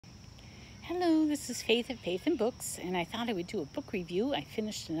Hello, this is Faith at Faith and Books, and I thought I would do a book review. I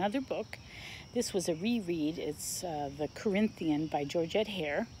finished another book. This was a reread. It's The Corinthian by Georgette.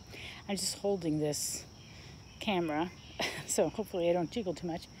 I'm just holding this camera, so hopefully I don't jiggle too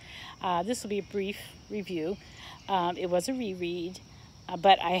much. This will be a brief review. It was a reread,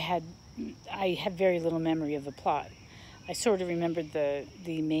 but I had very little memory of the plot. I sort of remembered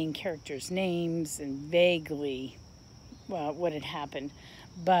the main characters' names and vaguely what had happened.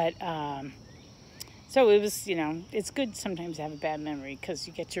 But so it was, it's good sometimes to have a bad memory because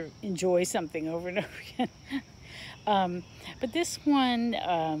you get to enjoy something over and over again. But this one,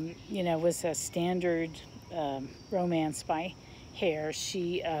 was a standard romance by Hare.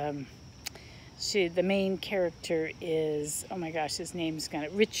 The main character is, oh my gosh, his name's got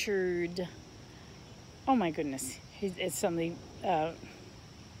it, Richard. Oh my goodness, it suddenly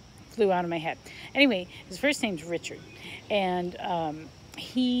flew out of my head. Anyway, his first name's Richard, and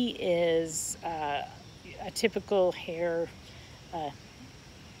he is a typical Hare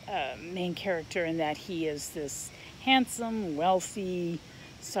main character in that he is this handsome, wealthy,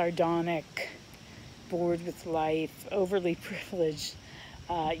 sardonic, bored with life, overly privileged,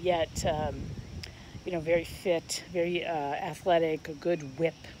 yet very fit, very athletic, a good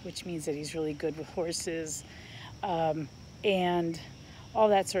whip, which means that he's really good with horses, and all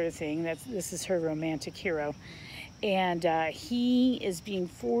that sort of thing. This is her romantic hero. And he is being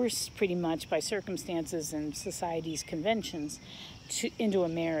forced pretty much by circumstances and society's conventions into a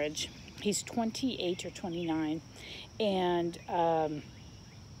marriage. He's 28 or 29. And,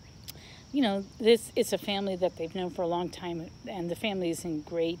 it's a family that they've known for a long time. And the family is in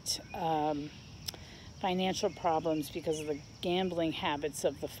great financial problems because of the gambling habits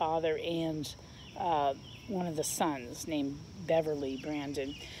of the father and one of the sons named Beverly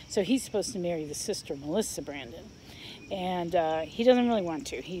Brandon. So he's supposed to marry the sister, Melissa Brandon. And he doesn't really want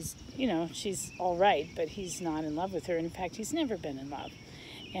to. He's, she's all right, but he's not in love with her. In fact, he's never been in love.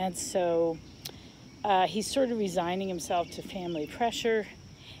 And so he's sort of resigning himself to family pressure.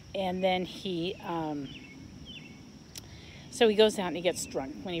 And then he goes out and he gets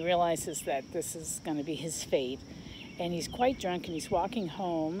drunk when he realizes that this is going to be his fate. And he's quite drunk and he's walking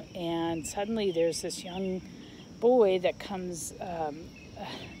home. And suddenly there's this young boy that comes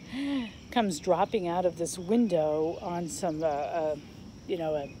dropping out of this window on some, a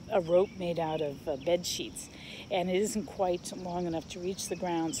rope made out of bed sheets, and it isn't quite long enough to reach the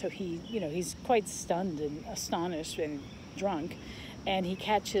ground. So he's quite stunned and astonished and drunk, and he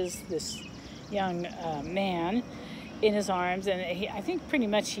catches this young man in his arms, and I think pretty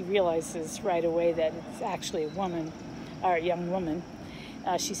much he realizes right away that it's actually a woman, or a young woman.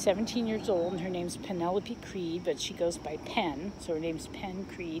 She's 17 years old, and her name's Penelope Creed, but she goes by Pen, so her name's Pen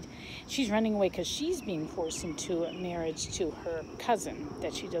Creed. She's running away because she's being forced into a marriage to her cousin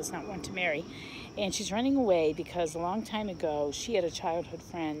that she does not want to marry. And she's running away because a long time ago, she had a childhood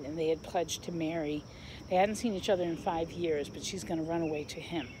friend, and they had pledged to marry. They hadn't seen each other in 5 years, but she's going to run away to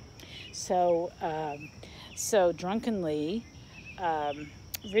him. So drunkenly,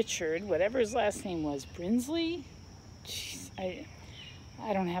 Richard, whatever his last name was, Brinsley? Jeez,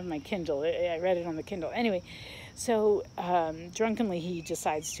 I don't have my Kindle. I read it on the Kindle. Anyway, so drunkenly he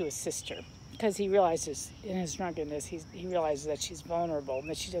decides to assist her because he realizes in his drunkenness, he realizes that she's vulnerable and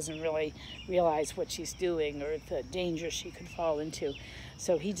that she doesn't really realize what she's doing or the danger she could fall into.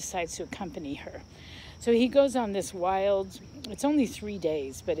 So he decides to accompany her. So he goes on this wild, it's only 3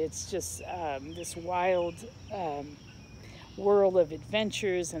 days, but it's just this wild world of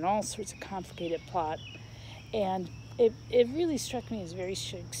adventures and all sorts of complicated plot. And it really struck me as very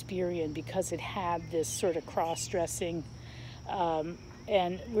Shakespearean because it had this sort of cross-dressing,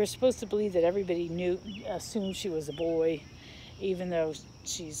 and we're supposed to believe that everybody assumed she was a boy, even though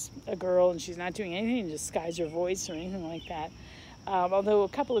she's a girl and she's not doing anything to disguise her voice or anything like that. Although a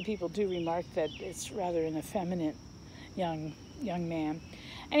couple of people do remark that it's rather an effeminate young man.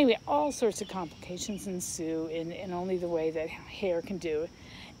 Anyway, all sorts of complications ensue in only the way that Hare can do,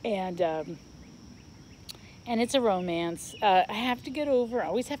 and it's a romance. I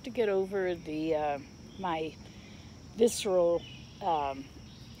always have to get over my visceral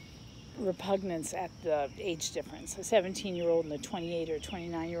repugnance at the age difference. A 17-year-old and a 28 or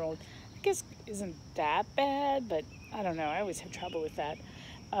 29-year-old, I guess, isn't that bad, but I don't know. I always have trouble with that.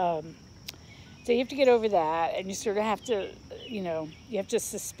 So you have to get over that, and you sort of have to, you have to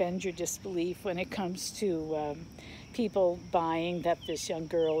suspend your disbelief when it comes to people buying that this young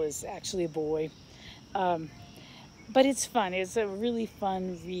girl is actually a boy. But it's fun. It's a really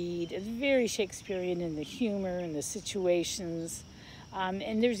fun read. It's very Shakespearean in the humor and the situations.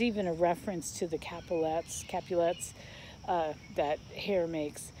 And there's even a reference to the Capulets that Hare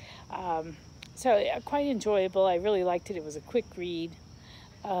makes. So quite enjoyable. I really liked it. It was a quick read.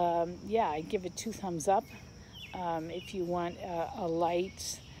 Yeah, I give it 2 thumbs up. If you want a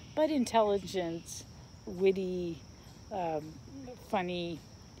light but intelligent, witty, funny,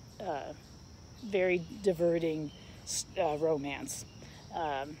 very diverting romance.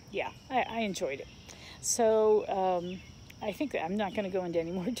 Yeah, I enjoyed it. So I think that I'm not going to go into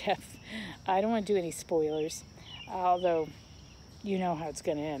any more depth. I don't want to do any spoilers, although you know how it's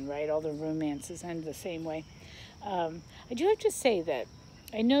going to end, right? All the romances end the same way. I do have to say that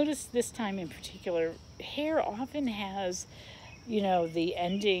I noticed this time in particular, Hare often has, you know, the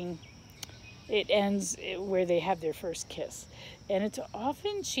ending, it ends where they have their first kiss. And it's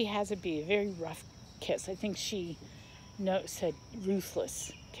often she has it be a very rough kiss. I think she said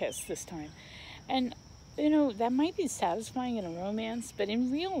ruthless kiss this time. And, you know, that might be satisfying in a romance, but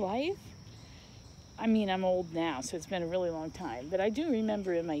in real life, I mean, I'm old now, so it's been a really long time. But I do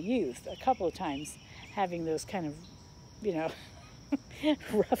remember in my youth a couple of times having those kind of, you know,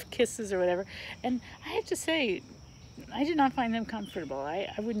 rough kisses or whatever. And I have to say, I did not find them comfortable.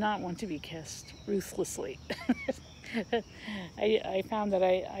 I would not want to be kissed ruthlessly. I found that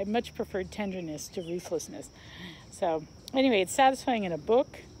I much preferred tenderness to ruthlessness. So anyway, it's satisfying in a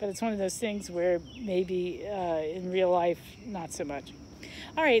book, but it's one of those things where maybe in real life, not so much.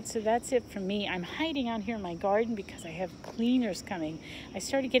 All right, so that's it for me. I'm hiding out here in my garden because I have cleaners coming. I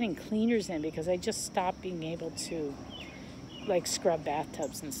started getting cleaners in because I just stopped being able to like scrub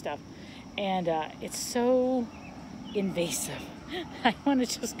bathtubs and stuff. And it's so invasive. I want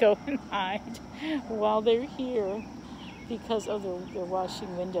to just go and hide while they're here because, oh, they're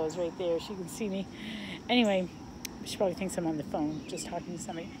washing windows right there. She can see me. Anyway, she probably thinks I'm on the phone just talking to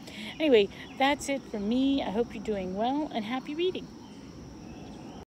somebody. Anyway, that's it for me. I hope you're doing well and happy reading.